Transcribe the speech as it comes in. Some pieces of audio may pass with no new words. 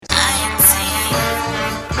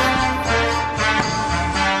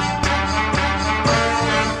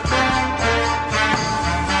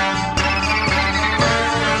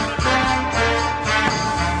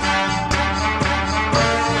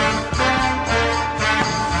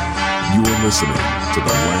You are listening to the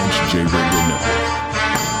Lance J Radio Network.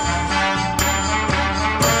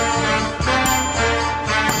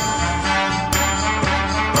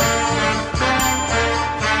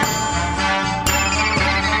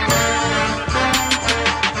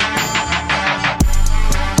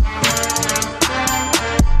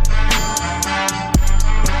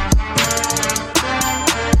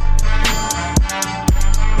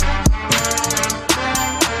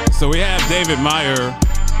 So we have David Meyer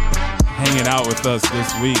hanging out with us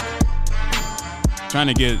this week, trying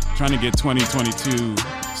to get 2022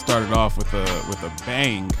 started off with a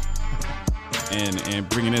bang, and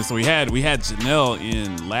bringing in. So we had Janelle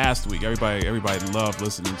in last week. Everybody loved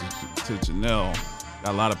listening to Janelle.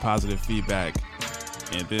 Got a lot of positive feedback,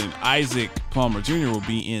 and then Isaac Palmer Jr. will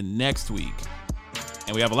be in next week,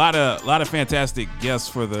 and we have a lot of fantastic guests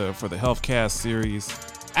for the HealthCast series.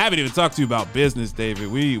 I haven't even talked to you about business, David.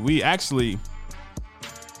 We actually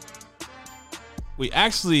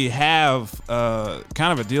have kind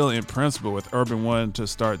of a deal in principle with Urban One to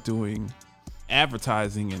start doing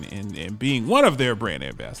advertising and being one of their brand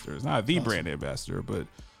ambassadors, not the brand ambassador, but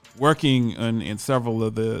working in several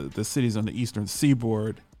of the cities on the Eastern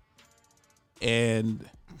Seaboard and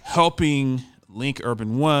helping link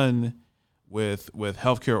Urban One with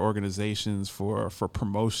healthcare organizations for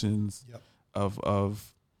promotions of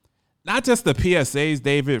not just the PSAs,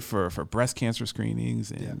 David, for breast cancer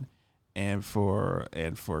screenings and for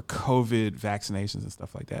COVID vaccinations and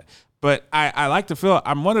stuff like that. But I like to feel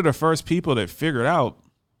I'm one of the first people that figured out,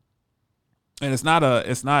 and it's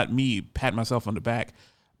not me patting myself on the back,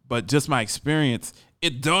 but just my experience.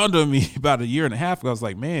 It dawned on me about a year and a half ago. I was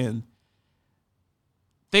like, man,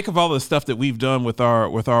 think of all the stuff that we've done with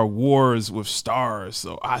our wars with stars,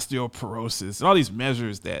 so osteoporosis, and all these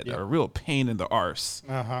measures that are a real pain in the arse.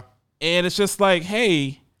 And it's just like,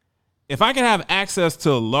 hey, if I can have access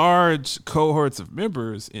to large cohorts of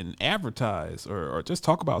members and advertise or just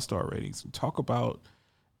talk about star ratings and talk about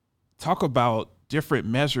different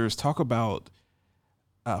measures, talk about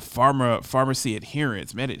pharmacy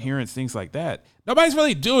adherence, med adherence, things like that. Nobody's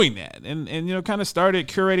really doing that. And kind of started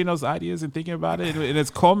curating those ideas and thinking about it. And it's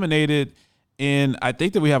culminated in, I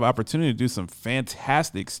think that we have opportunity to do some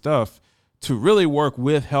fantastic stuff to really work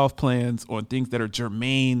with health plans on things that are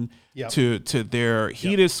germane to their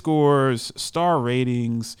HEDIS scores, star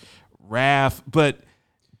ratings, RAF, but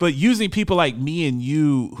using people like me and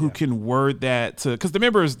you who can word that to, because the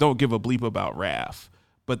members don't give a bleep about RAF,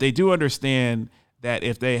 but they do understand that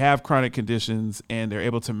if they have chronic conditions and they're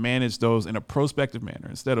able to manage those in a prospective manner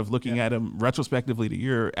instead of looking at them retrospectively the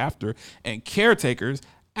year after, and caretakers,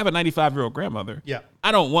 I have a 95-year-old grandmother.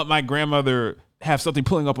 I don't want my grandmother have something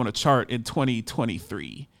pulling up on a chart in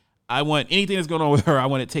 2023. I want anything that's going on with her, I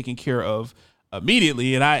want it taken care of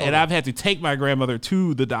immediately. And I've had to take my grandmother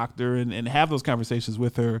to the doctor and have those conversations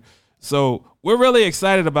with her. So we're really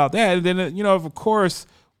excited about that. And then, of course,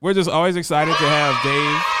 we're just always excited to have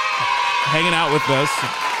Dave hanging out with us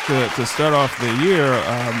to start off the year.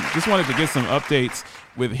 Just wanted to get some updates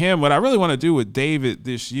with him. What I really want to do with David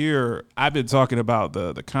this year, I've been talking about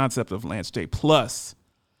the concept of Lance J Plus,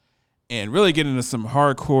 and really get into some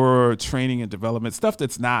hardcore training and development stuff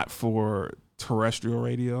that's not for terrestrial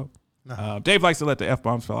radio. Dave likes to let the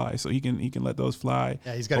F-bombs fly, so he can let those fly.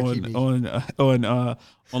 Yeah, he's got to keep me on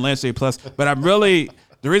Lance J Plus. But I'm really,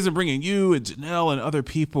 the reason bringing you and Janelle and other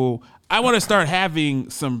people, I want to start having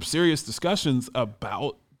some serious discussions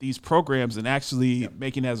about these programs and actually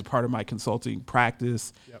making it as a part of my consulting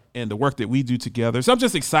practice and the work that we do together. So I'm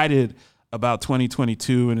just excited about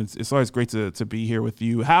 2022, and it's always great to be here with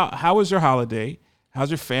you. How was your holiday? How's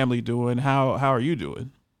your family doing? How are you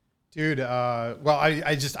doing? Dude, well,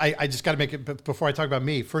 I just got to make it before I talk about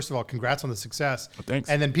me. First of all, congrats on the success. Oh, thanks.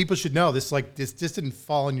 And then people should know this didn't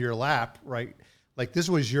fall in your lap, right? Like this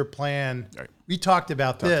was your plan. Right. We talked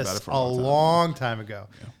about this a long time ago.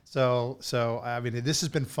 Yeah. So I mean, this has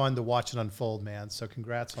been fun to watch it unfold, man. So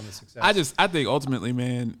congrats on the success. I think ultimately,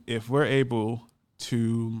 man, if we're able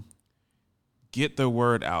to get the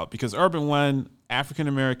word out, because Urban One, African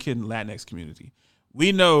American, Latinx community,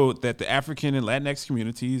 we know that the African and Latinx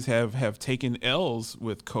communities have taken L's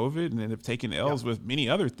with COVID and have taken L's with many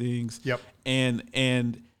other things.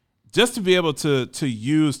 And just to be able to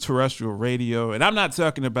use terrestrial radio, and I'm not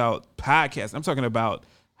talking about podcasts, I'm talking about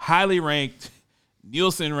highly ranked,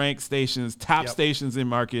 Nielsen ranked stations, top stations in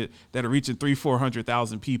market that are reaching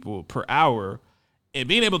 300,000-400,000 people per hour. And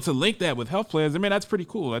being able to link that with health plans, I mean, that's pretty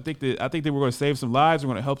cool. I think that we're going to save some lives.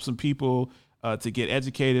 We're going to help some people to get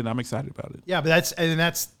educated. I'm excited about it. Yeah, but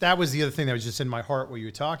that was the other thing that was just in my heart while you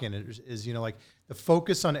were talking is like the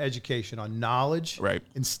focus on education, on knowledge, right,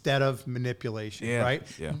 instead of manipulation, yeah, right?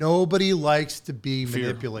 Yeah. Nobody likes to be fear,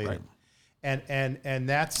 manipulated. Right. And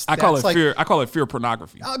that's I call it like, fear. I call it fear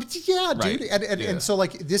pornography. Yeah, right. dude. And so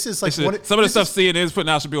like this is like some of the stuff CNN is putting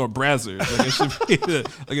out should be on Brazzers. Like it should be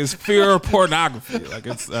like it's fear pornography. Like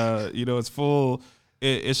it's it's full.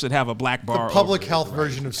 It should have a black bar. The public over health it,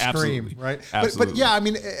 version of Scream, Absolutely. right? Absolutely. But yeah, I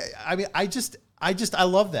mean, I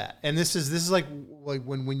love that. And this is like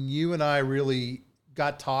when you and I really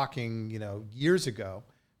got talking, years ago.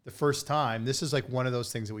 The first time, this is like one of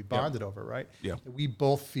those things that we bonded over, right? Yeah. We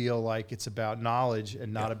both feel like it's about knowledge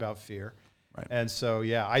and not about fear. Right. And so,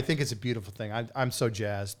 yeah, I think it's a beautiful thing. I'm so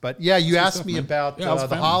jazzed. But yeah, you asked me about the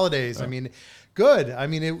holidays. Yeah. I mean, good. I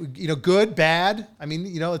mean, good, bad. I mean,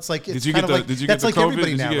 it's like, it's kind of like, that's like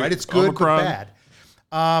everybody now, right? It's good, Omicron? But bad.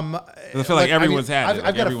 I feel like everyone's had it.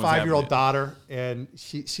 I've got a 5-year-old daughter, and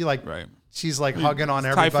she like, right. She's like hugging on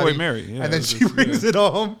everybody, Typhoid Mary, yeah, and then she brings it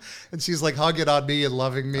home, and she's like hugging on me and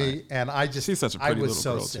loving me, right. And she's such a pretty little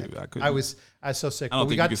girl sick. Too. I was so sick. I don't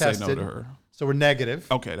we think got you can tested, say no to her. So we're negative.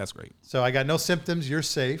 Okay, that's great. So I got no symptoms. You're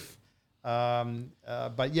safe.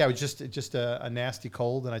 But yeah, it was just a nasty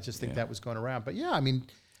cold, and I just think that was going around. But yeah, I mean,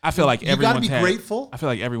 I feel like everyone's got to be grateful. I feel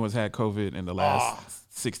like everyone's had COVID in the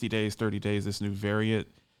last 60 days, 30 days. This new variant.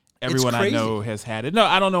 Everyone I know has had it. No,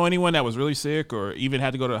 I don't know anyone that was really sick or even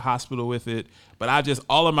had to go to the hospital with it. But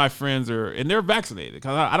all of my friends and they're vaccinated.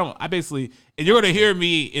 Because I basically, and you're going to hear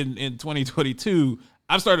me in 2022,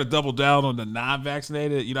 I've started to double down on the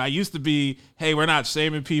non-vaccinated. I used to be, hey, we're not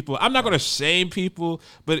shaming people. I'm not going to shame people.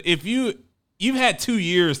 But if you've had 2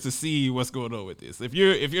 years to see what's going on with this. If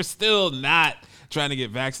you're still not trying to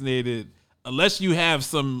get vaccinated, unless you have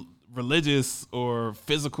some religious or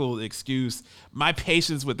physical excuse, my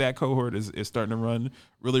patience with that cohort is starting to run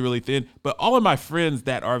really, really thin. But all of my friends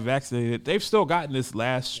that are vaccinated, they've still gotten this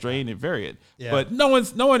last strain and variant. Yeah. But no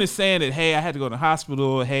one is saying that, hey, I had to go to the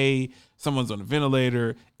hospital, hey, someone's on a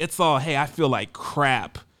ventilator. It's all, hey, I feel like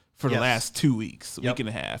crap for the last 2 weeks, week and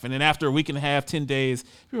a half. And then after a week and a half, 10 days,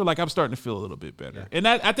 people are like, I'm starting to feel a little bit better. Yeah. And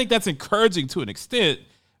I think that's encouraging to an extent,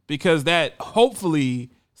 because that hopefully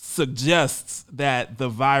suggests that the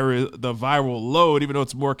viral load, even though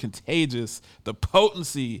it's more contagious, the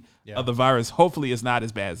potency of the virus hopefully is not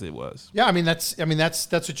as bad as it was. Yeah, I mean that's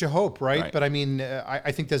what you hope, right? But I mean,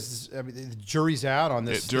 I think the jury's out on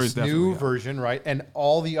this new version, right? And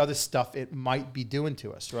all the other stuff it might be doing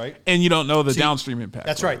to us, right? And you don't know the downstream impact.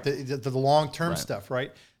 That's right. The long-term stuff,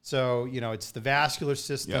 right? So, it's the vascular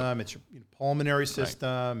system, it's your pulmonary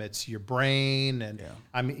system, it's your brain. And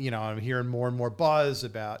I'm hearing more and more buzz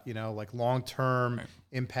about, like long-term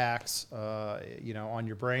impacts, on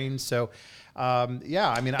your brain. So, I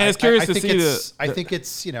mean, and it's curious to see I think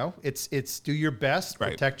it's, it's do your best,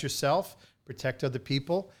 protect yourself, protect other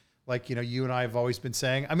people. Like, you and I have always been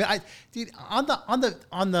saying, I mean, on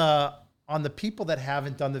the people that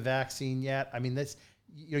haven't done the vaccine yet, I mean, this,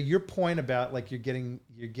 your point about like you're getting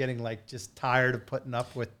like just tired of putting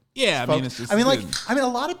up with folks. I mean, it's just a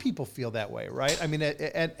lot of people feel that way, right? I mean,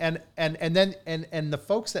 and then the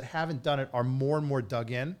folks that haven't done it are more and more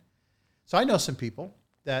dug in. So I know some people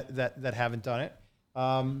that haven't done it.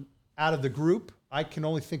 Out of the group, I can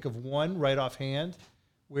only think of one right offhand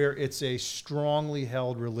where it's a strongly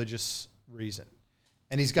held religious reason,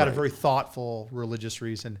 and he's got a very thoughtful religious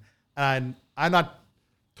reason, and I'm not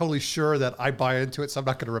totally sure that I buy into it, so I'm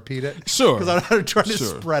not going to repeat it. Sure. Because I'm not trying to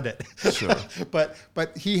spread it. Sure.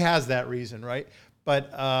 But he has that reason, right? But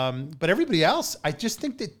everybody else, I just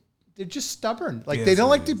think that they're just stubborn. Like they don't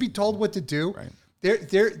like to be told what to do. Right.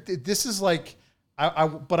 This is like,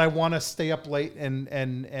 but I want to stay up late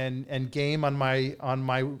and game on my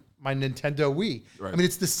Nintendo Wii. Right. I mean,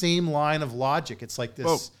 it's the same line of logic. It's like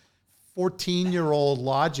this 14-year-old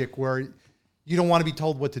logic where you don't want to be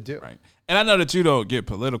told what to do. Right. And I know that you don't get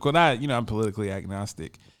political. I'm politically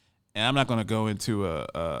agnostic, and I'm not going to go into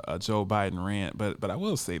a Joe Biden rant, but I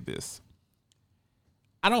will say this.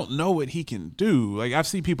 I don't know what he can do. Like, I've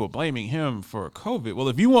seen people blaming him for COVID. Well,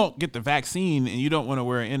 if you won't get the vaccine and you don't want to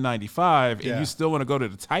wear an N95 and you still want to go to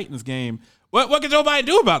the Titans game, what can Joe Biden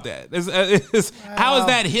do about that? How is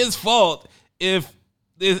that his fault if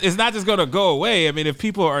it's not just going to go away? I mean, if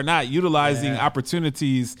people are not utilizing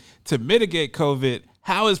opportunities to mitigate COVID,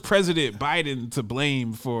 how is President Biden to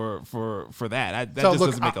blame for that? That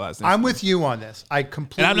doesn't make a lot of sense. I'm with you on this. And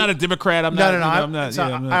I'm not a Democrat. I'm not.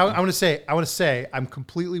 I want to say I'm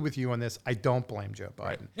completely with you on this. I don't blame Joe Biden.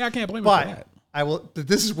 Right. Yeah, I can't blame him for that. I will. But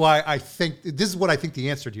this is what I think the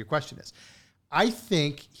answer to your question is. I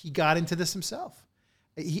think he got into this himself.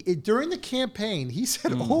 During the campaign, he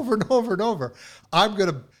said over and over and over, I'm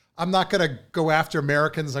I'm not going to go after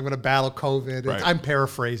Americans. I'm going to battle COVID. Right. I'm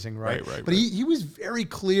paraphrasing, right? But he was very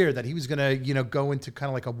clear that he was going to, go into kind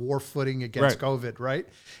of like a war footing against COVID, right?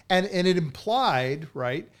 And it implied,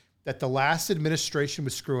 right, that the last administration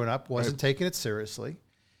was screwing up, wasn't taking it seriously,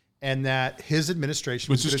 and that his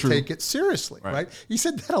administration was going to take it seriously, right? He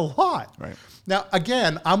said that a lot. Right. Now,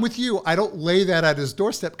 again, I'm with you. I don't lay that at his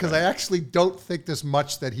doorstep because I actually don't think there's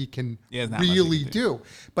much that he can really do.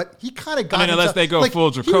 But he kind of got unless they go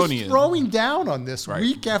full draconian. He was throwing down on this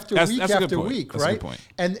week after week after week, right? That's a good point.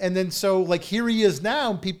 And then so like here he is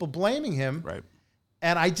now, and people blaming him. Right.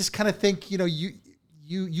 And I just kind of think,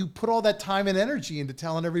 you put all that time and energy into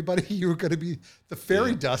telling everybody you were going to be the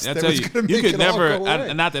fairy dust that was going to make it all go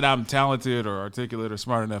away. Not that I'm talented or articulate or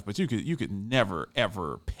smart enough, but you could never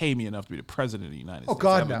ever pay me enough to be the president of the United States. Oh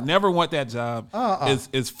God, I would never want that job.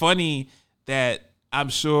 It's funny that I'm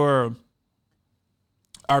sure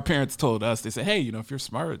our parents told us, they said, hey, if you're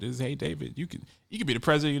smart, hey David, you could be the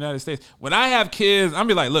president of the United States. When I have kids, I'm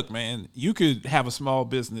be like, look, man, you could have a small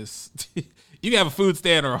business. You can have a food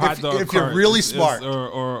stand or a hot dog if you're really smart,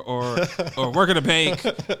 or work at a bank,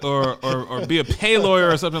 or be a pay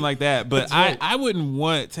lawyer or something like that. But I wouldn't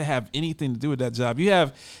want to have anything to do with that job. You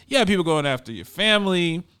have people going after your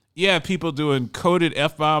family. You have people doing coded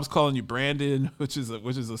F-bombs, calling you Brandon, which is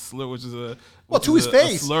a slur, to his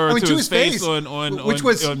face. Slur to his face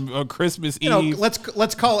on Christmas Eve.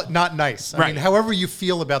 Let's call it not nice. I mean, however you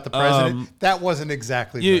feel about the president, that wasn't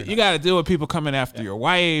exactly. You got to deal with people coming after your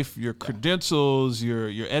wife, your credentials,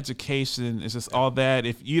 your education. It's just all that.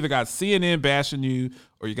 If you either got CNN bashing you,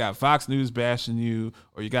 or you got Fox News bashing you,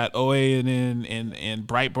 or you got OANN and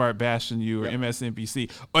Breitbart bashing you, or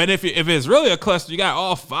MSNBC. And if it's really a cluster, you got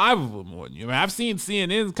all 5 of them on you. I mean, I've seen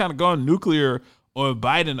CNN kind of gone nuclear on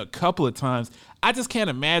Biden a couple of times. I just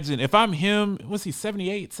can't imagine. If I'm him, was he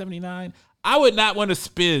 78, 79? I would not want to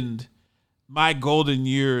spend my golden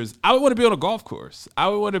years. I would want to be on a golf course. I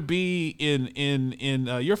would want to be in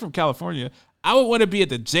you're from California. I would want to be at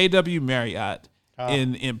the JW Marriott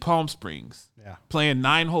in Palm Springs, playing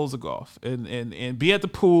 9 holes of golf and be at the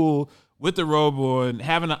pool with the robe on,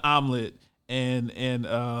 having an omelet and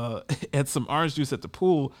some orange juice at the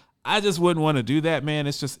pool. I just wouldn't want to do that, man.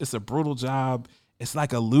 It's a brutal job. It's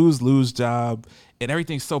like a lose-lose job, and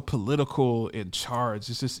everything's so political and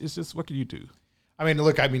charged. It's just what can you do? I mean,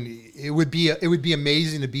 look, it would be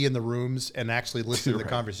amazing to be in the rooms and actually listen to the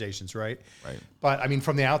conversations, right? Right. But I mean,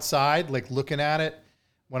 from the outside, like looking at it,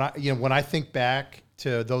 when I think back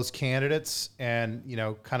to those candidates and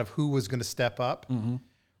kind of who was going to step up,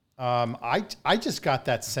 I just got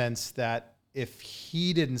that sense that if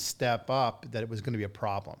he didn't step up, that it was going to be a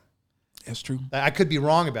problem. That's true. I could be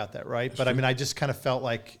wrong about that, right? But true. I mean, I just kind of felt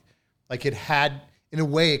like it had, in a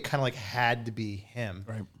way, it kind of like had to be him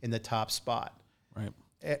in the top spot, right?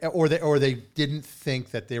 Or they didn't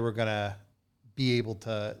think that they were going to be able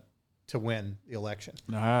to win the election.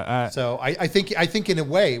 No, so I think in a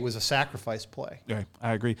way it was a sacrifice play. Right,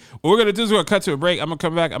 I agree. What we're gonna do is we're gonna cut to a break. I'm gonna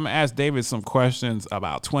come back. I'm gonna ask David some questions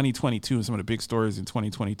about 2022 and some of the big stories in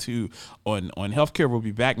 2022 on healthcare. We'll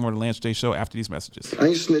be back more to the Lance J Show after these messages. I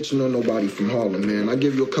ain't snitching on nobody from Harlem, man. I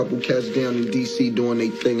give you a couple cats down in DC doing their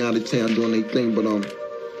thing, out of town doing their thing, but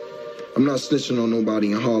I'm not snitching on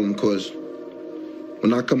nobody in Harlem because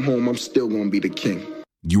when I come home, I'm still gonna be the king.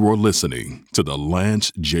 You are listening to the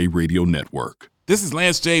Lance J Radio Network. This is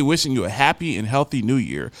Lance J wishing you a happy and healthy new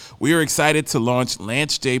year. We are excited to launch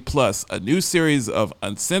Lance J Plus, a new series of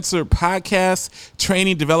uncensored podcasts,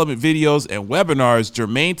 training development videos, and webinars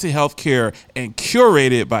germane to healthcare and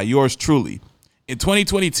curated by yours truly. In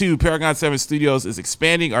 2022, Paragon 7 Studios is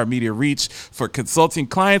expanding our media reach for consulting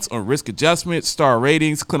clients on risk adjustment, star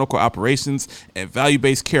ratings, clinical operations, and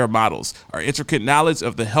value-based care models. Our intricate knowledge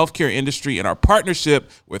of the healthcare industry and our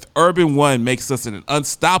partnership with Urban One makes us an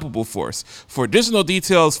unstoppable force. For additional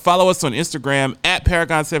details, follow us on Instagram at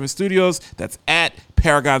Paragon 7 Studios. That's at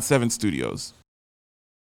Paragon 7 Studios.